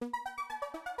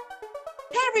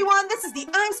everyone, this is the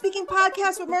I'm Speaking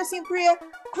podcast with Mercy and Priya.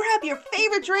 Grab your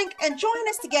favorite drink and join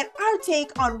us to get our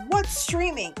take on what's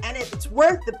streaming and if it's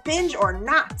worth the binge or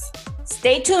not.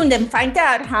 Stay tuned and find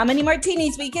out how many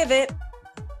martinis we give it.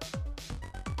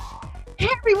 Hey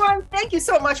everyone, thank you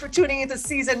so much for tuning into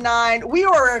season 9. We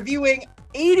are reviewing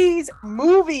 80s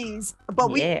movies,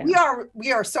 but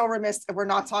we are so remiss if we're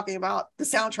not talking about the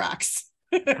soundtracks.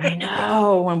 I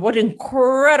know, and what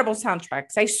incredible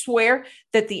soundtracks. I swear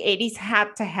that the 80s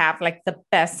had to have like the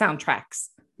best soundtracks.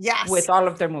 Yes. With all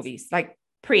of their movies. Like,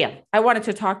 Priya, I wanted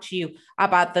to talk to you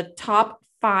about the top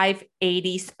 5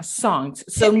 80s songs.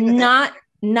 So not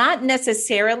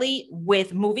necessarily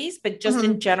with movies, but just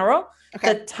in general.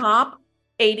 Okay. The top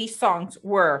 80 songs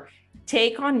were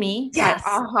Take On Me by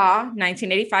a-ha,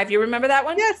 1985. You remember that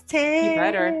one? Yes, Take You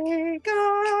better. On Me.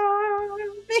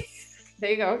 There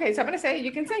you go. Okay, so I'm going to say it.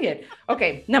 You can sing it.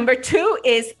 Okay, number 2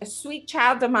 is Sweet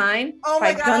Child of Mine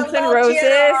by Guns N' Roses.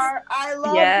 I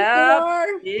love GNR.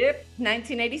 Yep,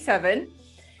 1987.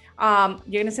 You're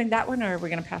going to sing that one, or are we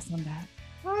going to pass on that?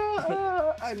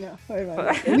 I know.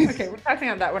 Okay, we're passing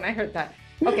on that one. I heard that.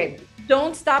 Okay,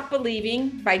 Don't Stop Believing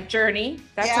by Journey.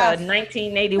 That's a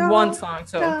 1981 song.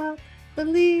 So Stop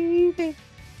Believing.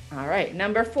 All right,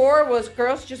 number 4 was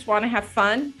Girls Just Want to Have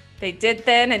Fun. They did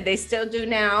then, and they still do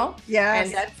now. Yes.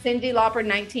 And that's Cyndi Lauper,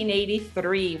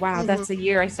 1983. Wow, that's the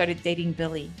year I started dating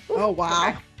Billy. Oh,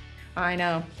 wow. I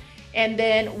know. And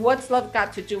then What's Love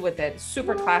Got to Do with It?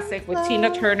 Super classic with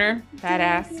Tina Turner.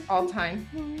 Badass, all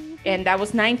time. And that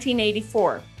was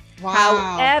 1984.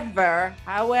 Wow.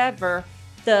 However,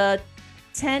 the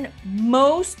 10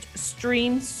 most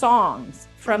streamed songs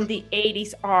from the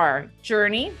 80s are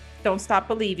Journey, Don't Stop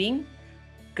Believing,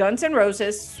 Guns N'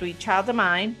 Roses, Sweet Child of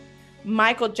Mine,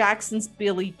 Michael Jackson's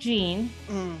Billie Jean,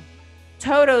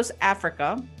 Toto's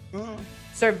Africa,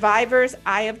 Survivor's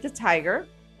Eye of the Tiger,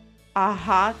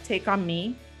 a-ha, Take On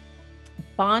Me,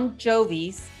 Bon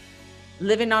Jovi's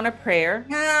Living on a Prayer.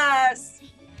 Yes.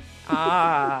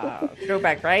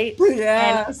 Throwback, right?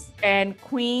 Yes. And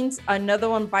Queen's Another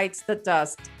One Bites the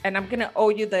Dust. And I'm going to owe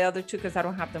you the other 2 because I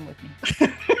don't have them with me.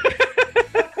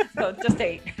 So just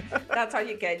 8. That's all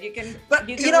you get. You can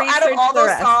out of all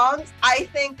those songs, I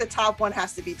think the top one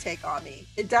has to be Take On Me.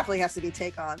 It definitely has to be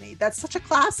Take On Me. That's such a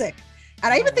classic.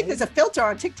 And I even think there's a filter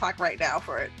on TikTok right now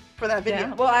for that video.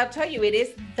 Yeah. Well, I'll tell you, it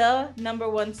is the number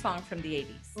 1 song from the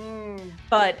 80s.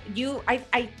 But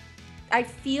I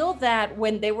feel that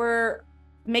when they were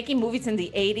making movies in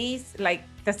the 80s, like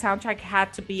the soundtrack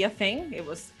had to be a thing. It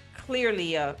was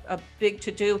clearly a big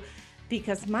to-do.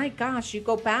 Because my gosh, you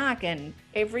go back and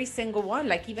every single one,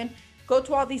 like even go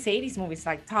to all these 80s movies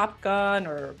like Top Gun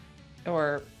or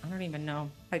I don't even know.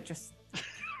 I just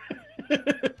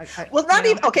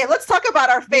okay, let's talk about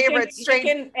our favorite You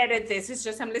can edit this. It's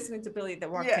just I'm listening to Billy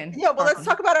that walked in. Yeah, well, let's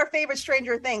talk about our favorite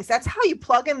Stranger Things. That's how you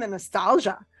plug in the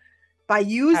nostalgia. By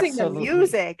using the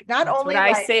music, That's only what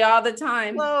I say all the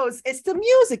time. Clothes. It's the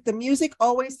music. The music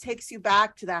always takes you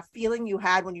back to that feeling you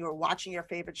had when you were watching your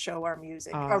favorite show or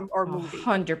music or movie.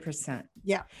 100%.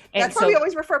 Yeah, that's why we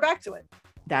always refer back to it.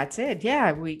 That's it.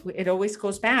 Yeah, it always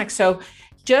goes back. So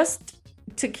just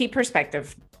to keep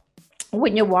perspective,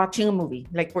 when you're watching a movie,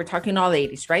 like we're talking all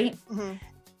 80s, right? Mm-hmm.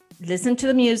 Listen to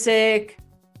the music,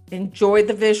 enjoy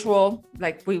the visual,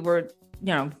 like we were.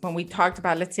 When we talked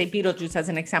about, let's say Beetlejuice as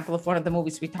an example of one of the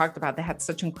movies we talked about, they had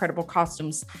such incredible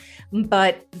costumes,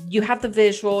 but you have the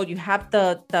visual, you have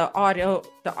the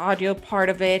audio part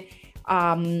of it.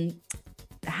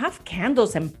 Have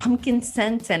candles and pumpkin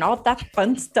scents and all that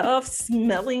fun stuff,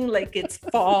 smelling like it's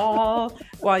fall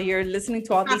while you're listening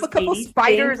to all these. Have a couple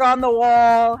spiders on the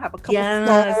wall. Have a couple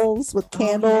skulls with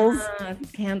candles.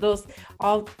 Candles.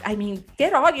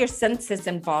 Get all your senses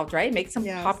involved, right? Make some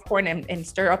popcorn and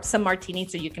stir up some martini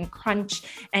so you can crunch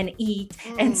and eat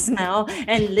and smell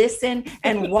and listen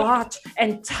and watch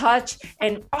and touch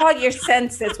and all your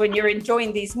senses when you're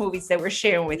enjoying these movies that we're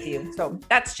sharing with you. So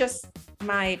that's just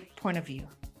my point of view.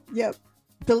 Yep.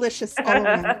 Delicious.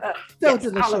 Delicious.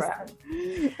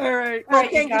 All right. Well,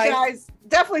 thank you guys.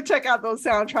 Definitely check out those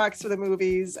soundtracks for the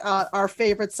movies. Our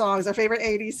favorite songs, our favorite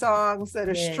 80s songs that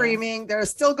are streaming. They're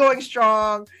still going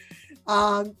strong.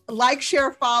 Like,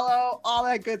 share, follow, all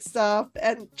that good stuff.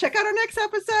 And check out our next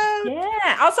episode.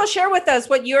 Yeah. Also share with us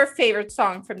what your favorite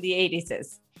song from the 80s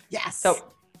is. Yes. So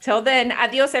till then,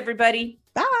 adios, everybody.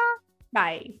 Bye.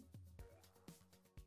 Bye.